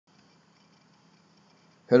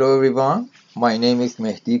Hello everyone, my name is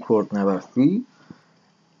Mehdi Kordnavasi.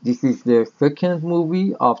 This is the second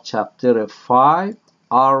movie of chapter 5,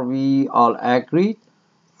 Are We All Agreed?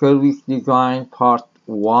 Service Design Part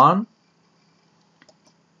 1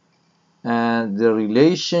 and the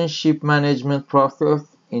relationship management process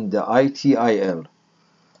in the ITIL.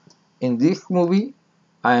 In this movie,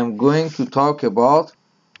 I am going to talk about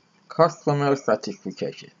customer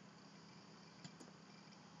satisfaction.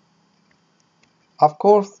 Of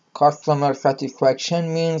course, customer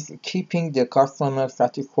satisfaction means keeping the customer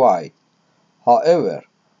satisfied. However,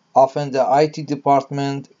 often the IT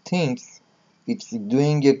department thinks it's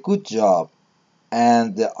doing a good job,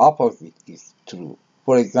 and the opposite is true.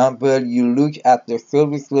 For example, you look at the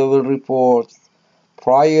service level reports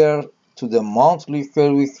prior to the monthly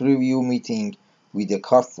service review meeting with the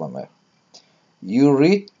customer. You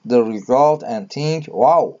read the result and think,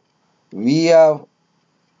 wow, we have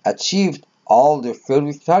achieved all the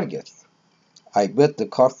service targets. I bet the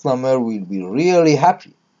customer will be really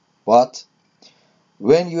happy. But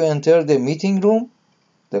when you enter the meeting room,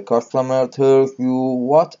 the customer tells you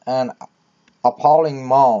what an appalling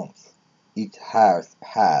month it has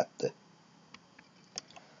had.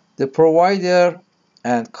 The provider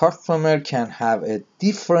and customer can have a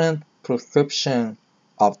different perception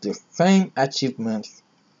of the same achievements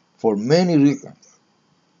for many reasons.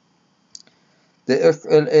 The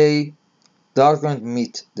SLA doesn't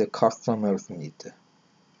meet the customer's need.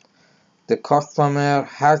 The customer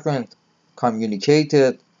hasn't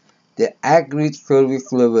communicated the agreed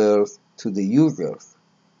service levels to the users,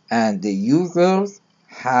 and the users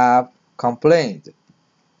have complained.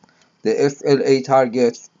 The SLA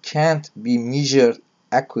targets can't be measured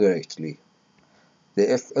accurately. The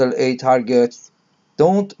SLA targets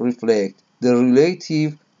don't reflect the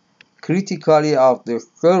relative criticality of the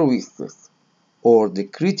services or the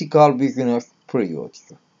critical business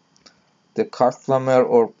periods. The customer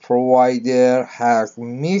or provider has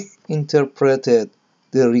misinterpreted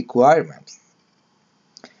the requirements.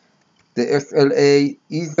 The SLA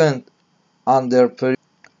isn't underpinned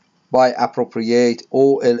by appropriate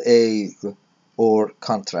OLAs or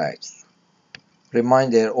contracts.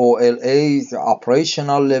 Reminder, OLAs,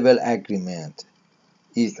 Operational Level Agreement,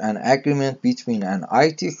 is an agreement between an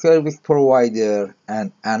IT service provider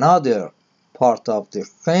and another part of the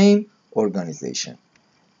same organization.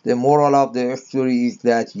 The moral of the story is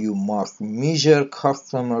that you must measure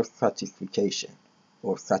customer satisfaction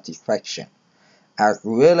as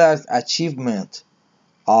well as achievement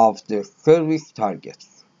of the service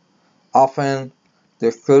targets. Often,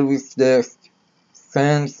 the service desk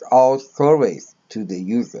sends out surveys to the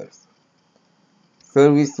users.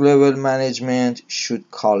 Service level management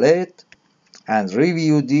should collect and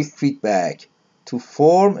review this feedback to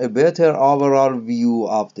form a better overall view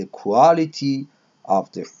of the quality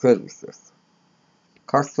of the services.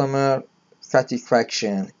 Customer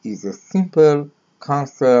satisfaction is a simple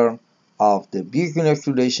concern of the business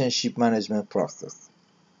relationship management process.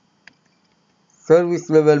 Service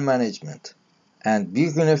level management and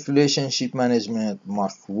business relationship management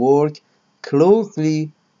must work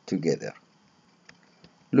closely together.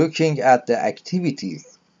 Looking at the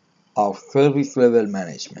activities of service level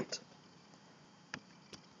management.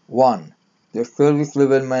 1. The service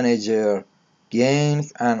level manager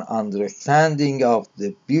gains an understanding of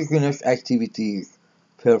the business activities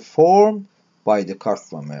performed by the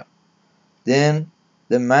customer. Then,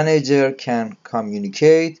 the manager can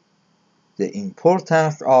communicate the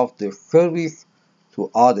importance of the service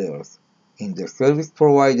to others in the service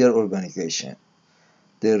provider organization.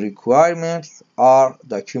 The requirements are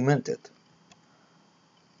documented.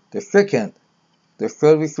 The second, the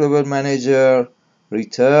service level manager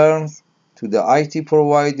returns to the IT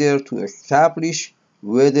provider to establish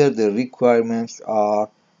whether the requirements are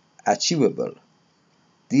achievable.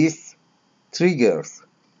 This triggers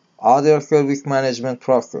other service management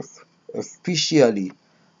processes, especially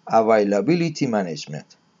availability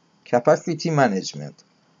management, capacity management,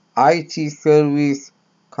 IT service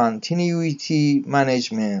continuity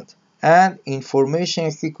management, and information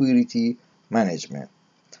security management.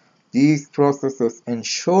 These processes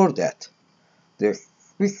ensure that the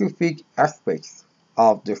specific aspects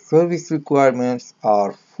of the service requirements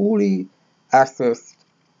are fully assessed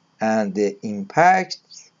and the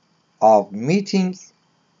impacts of meeting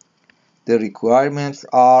the requirements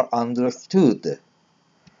are understood.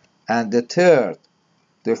 And the third,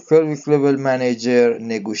 the service level manager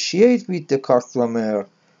negotiates with the customer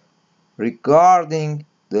regarding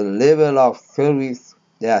the level of service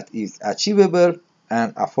that is achievable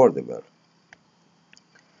and affordable.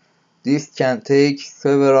 This can take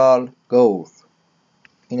several goes.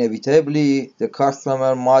 Inevitably, the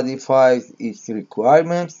customer modifies its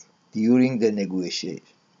requirements during the negotiation,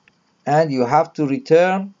 and you have to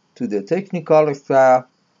return to the technical staff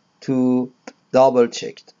to double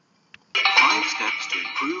check. 5 steps to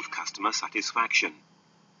improve customer satisfaction.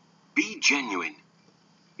 Be genuine.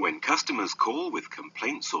 When customers call with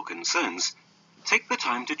complaints or concerns, take the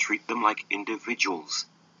time to treat them like individuals.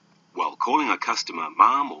 While calling a customer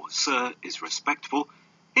ma'am or sir is respectful,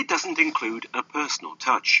 it doesn't include a personal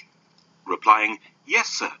touch. Replying, "Yes,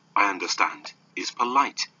 sir, I understand," is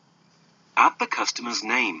polite. Add the customer's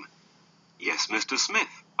name. "Yes, Mr.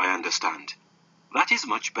 Smith, I understand." That is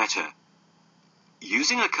much better.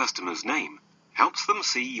 Using a customer's name helps them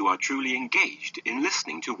see you are truly engaged in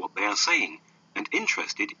listening to what they are saying and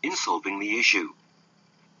interested in solving the issue.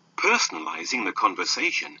 Personalizing the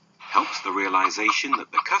conversation helps the realization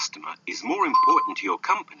that the customer is more important to your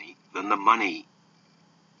company than the money.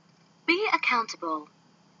 Be accountable.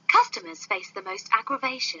 Customers face the most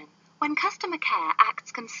aggravation when customer care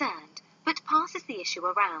acts concerned but passes the issue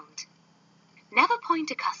around. Never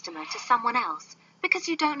point a customer to someone else because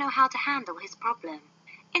you don't know how to handle his problem.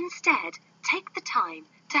 Instead, take the time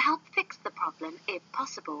to help fix the problem if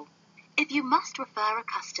possible. If you must refer a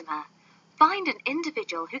customer, find an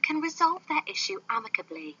individual who can resolve their issue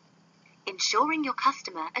amicably. Ensuring your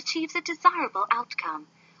customer achieves a desirable outcome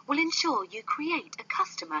will ensure you create a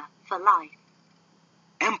customer for life.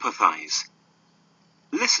 Empathize.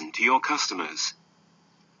 Listen to your customers.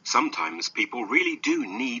 Sometimes people really do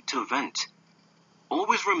need to vent.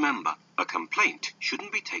 Always remember, a complaint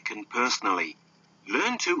shouldn't be taken personally.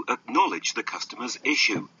 Learn to acknowledge the customer's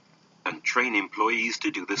issue and train employees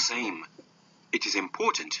to do the same. It is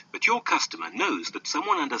important that your customer knows that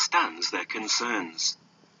someone understands their concerns.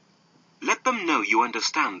 Let them know you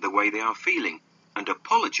understand the way they are feeling and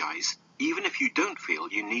apologize even if you don't feel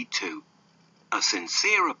you need to. A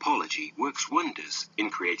sincere apology works wonders in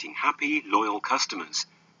creating happy, loyal customers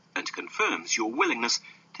and confirms your willingness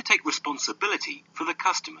to take responsibility for the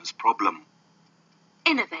customer's problem.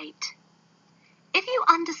 Innovate. If you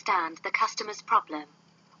understand the customer's problem,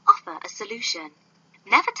 offer a solution.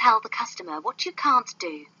 Never tell the customer what you can't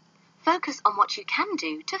do. Focus on what you can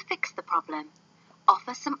do to fix the problem.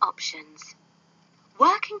 Offer some options.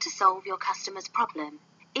 Working to solve your customer's problem,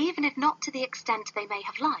 even if not to the extent they may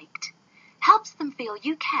have liked, helps them feel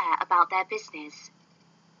you care about their business.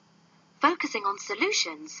 Focusing on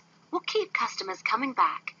solutions will keep customers coming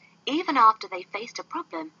back even after they faced a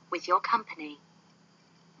problem with your company.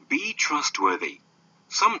 Be trustworthy.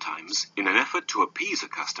 Sometimes, in an effort to appease a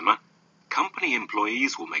customer, company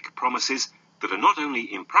employees will make promises that are not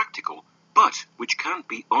only impractical, but which can't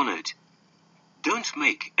be honored. Don't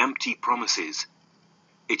make empty promises.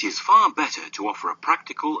 It is far better to offer a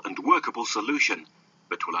practical and workable solution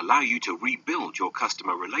that will allow you to rebuild your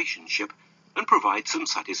customer relationship and provide some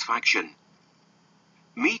satisfaction.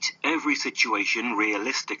 Meet every situation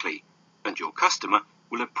realistically, and your customer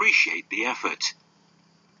will appreciate the effort.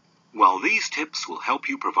 While these tips will help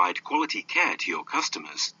you provide quality care to your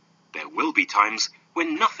customers, there will be times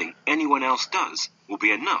when nothing anyone else does will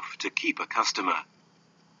be enough to keep a customer.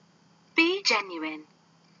 Be genuine.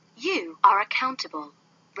 You are accountable.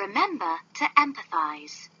 Remember to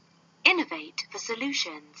empathize. Innovate for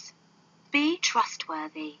solutions. Be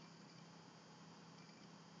trustworthy.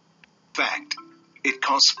 Fact. It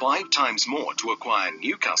costs 5 times more to acquire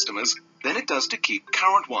new customers than it does to keep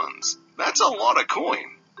current ones. That's a lot of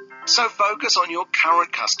coin. So focus on your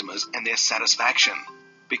current customers and their satisfaction,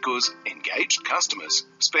 because engaged customers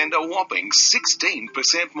spend a whopping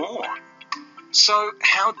 16% more. So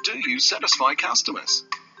how do you satisfy customers?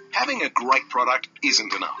 Having a great product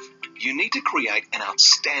isn't enough. You need to create an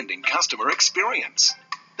outstanding customer experience.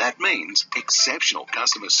 That means exceptional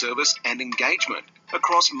customer service and engagement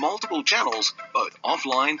across multiple channels, both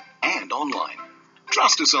offline and online.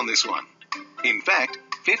 Trust us on this one. In fact,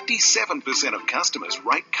 57% of customers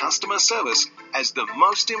rate customer service as the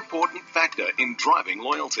most important factor in driving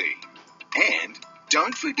loyalty. And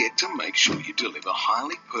don't forget to make sure you deliver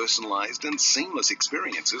highly personalized and seamless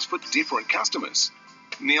experiences for different customers.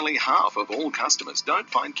 Nearly half of all customers don't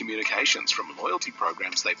find communications from loyalty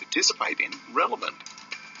programs they participate in relevant.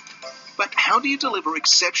 But how do you deliver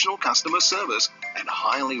exceptional customer service and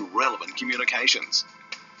highly relevant communications?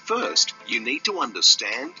 First, you need to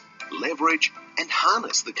understand, leverage, and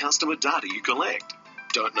harness the customer data you collect.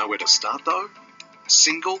 Don't know where to start though?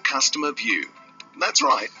 Single customer view. That's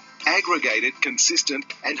right, aggregated, consistent,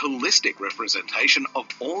 and holistic representation of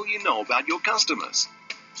all you know about your customers.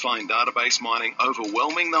 Find database mining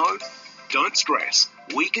overwhelming though? Don't stress,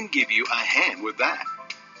 we can give you a hand with that.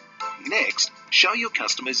 Next, Show your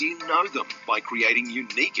customers you know them by creating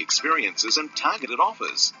unique experiences and targeted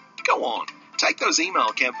offers. Go on, take those email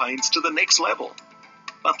campaigns to the next level.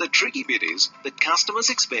 But the tricky bit is that customers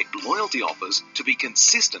expect loyalty offers to be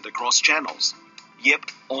consistent across channels. Yep,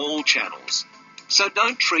 all channels. So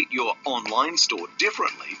don't treat your online store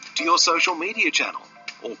differently to your social media channel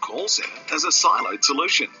or call center as a siloed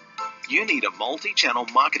solution. You need a multi-channel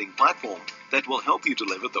marketing platform that will help you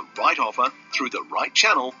deliver the right offer through the right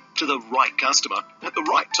channel to the right customer at the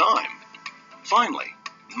right time. Finally,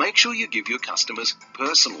 make sure you give your customers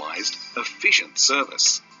personalized, efficient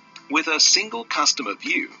service. With a single customer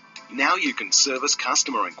view, now you can service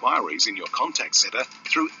customer inquiries in your contact center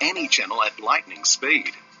through any channel at lightning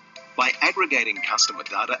speed. By aggregating customer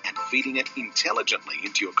data and feeding it intelligently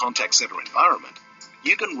into your contact center environment,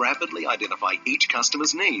 you can rapidly identify each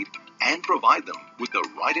customer's need and provide them with the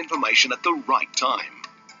right information at the right time.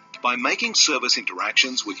 By making service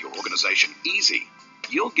interactions with your organization easy,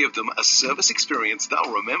 you'll give them a service experience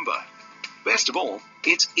they'll remember. Best of all,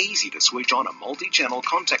 it's easy to switch on a multi-channel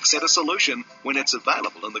contact center solution when it's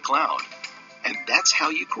available in the cloud. And that's how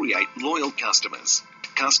you create loyal customers.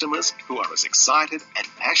 Customers who are as excited and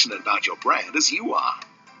passionate about your brand as you are.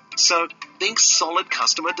 So think solid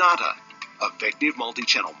customer data, effective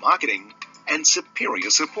multi-channel marketing, and superior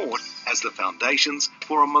support as the foundations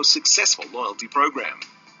for a most successful loyalty program.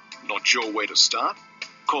 Not sure where to start?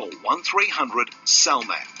 Call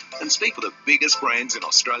 1300-SALMAT and speak with the biggest brands in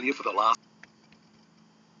Australia for the last...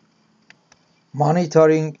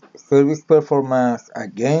 Monitoring service performance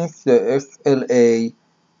against the SLA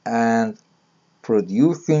and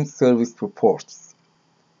producing service reports.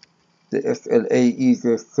 The SLA is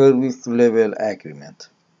a service level agreement.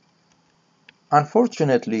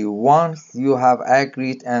 Unfortunately, once you have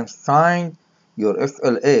agreed and signed your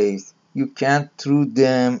SLAs, you can't throw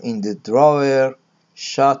them in the drawer,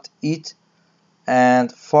 shut it,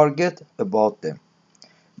 and forget about them.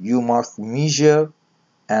 You must measure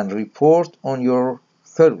and report on your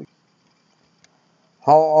service.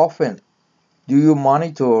 How often do you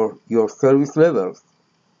monitor your service levels?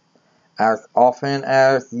 As often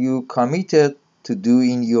as you committed to do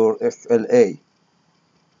in your SLA.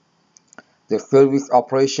 The service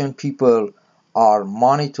operation people are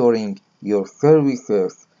monitoring your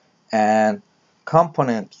services and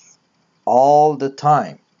components all the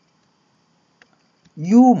time.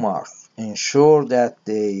 You must ensure that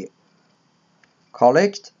they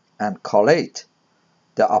collect and collate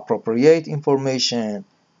the appropriate information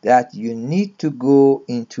that you need to go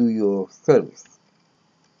into your service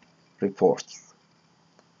reports.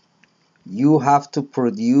 You have to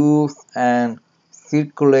produce and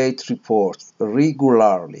circulate reports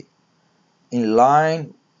regularly in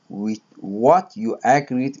line with what you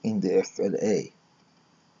agreed in the SLA.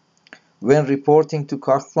 When reporting to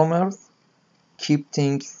customers, keep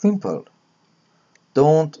things simple.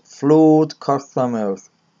 Don't flood customers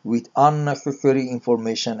with unnecessary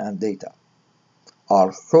information and data.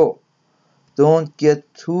 Also, don't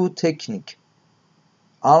get too technical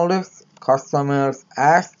unless customers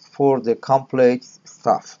ask for the complex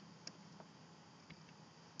stuff.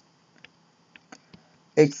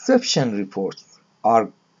 Exception reports are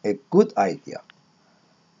a good idea.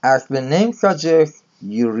 As the name suggests,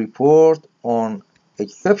 you report on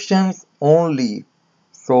exceptions only,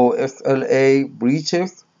 so SLA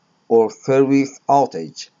breaches or service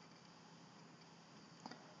outage.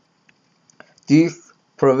 This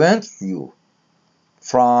prevents you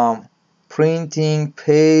from printing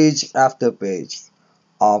page after page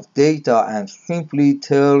of data and simply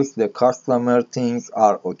tells the customer things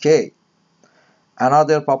are okay.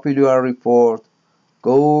 Another popular report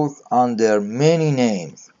goes under many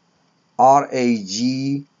names.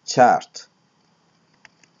 RAG chart.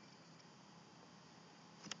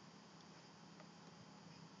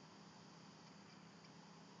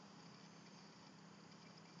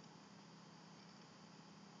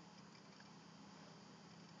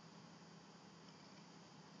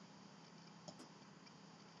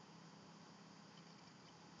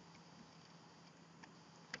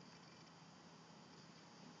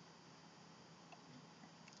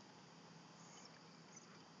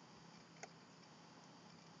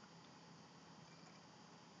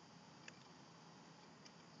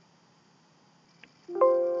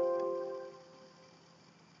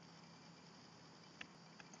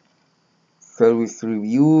 Service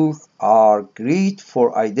reviews are great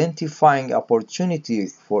for identifying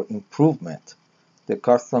opportunities for improvement. The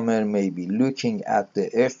customer may be looking at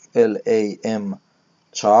the SLAM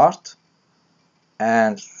chart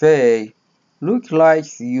and say, "Look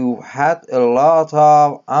like you had a lot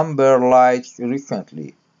of amber lights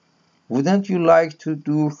recently. Wouldn't you like to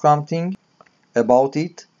do something?" about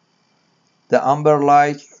it. The amber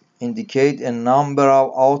lights indicate a number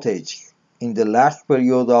of outages in the last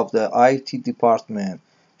period of the IT department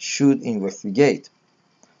should investigate.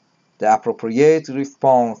 The appropriate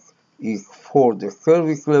response is for the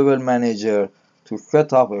service level manager to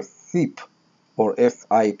set up a SIP or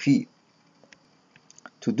SIP.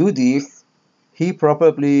 To do this, he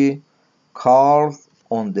probably calls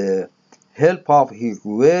on the help of his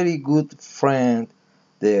very good friend,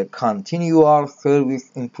 the Continual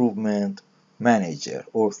Service Improvement Manager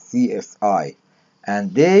or CSI,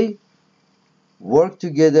 and they work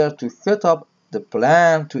together to set up the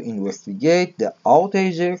plan to investigate the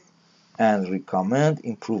outages and recommend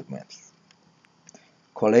improvements.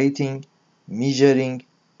 Collating, measuring,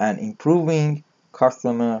 and improving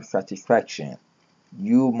customer satisfaction.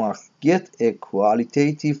 You must get a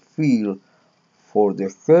qualitative feel for the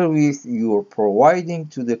service you are providing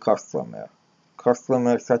to the customer.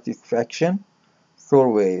 Customer satisfaction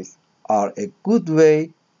surveys are a good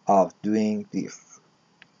way of doing this.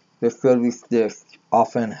 The service desk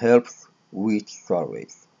often helps with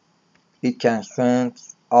surveys. It can send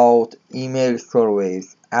out email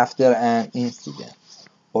surveys after an incident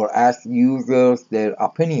or ask users their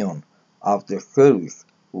opinion of the service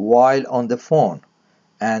while on the phone,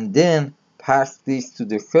 and then pass this to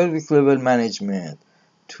the service level management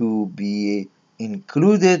to be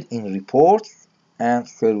included in reports and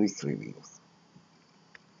service reviews.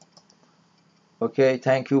 Okay,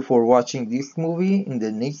 thank you for watching this movie. In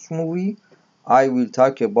the next movie, I will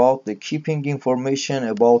talk about the keeping information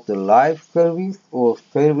about the live service or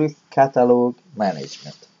service catalog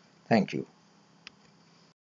management. Thank you.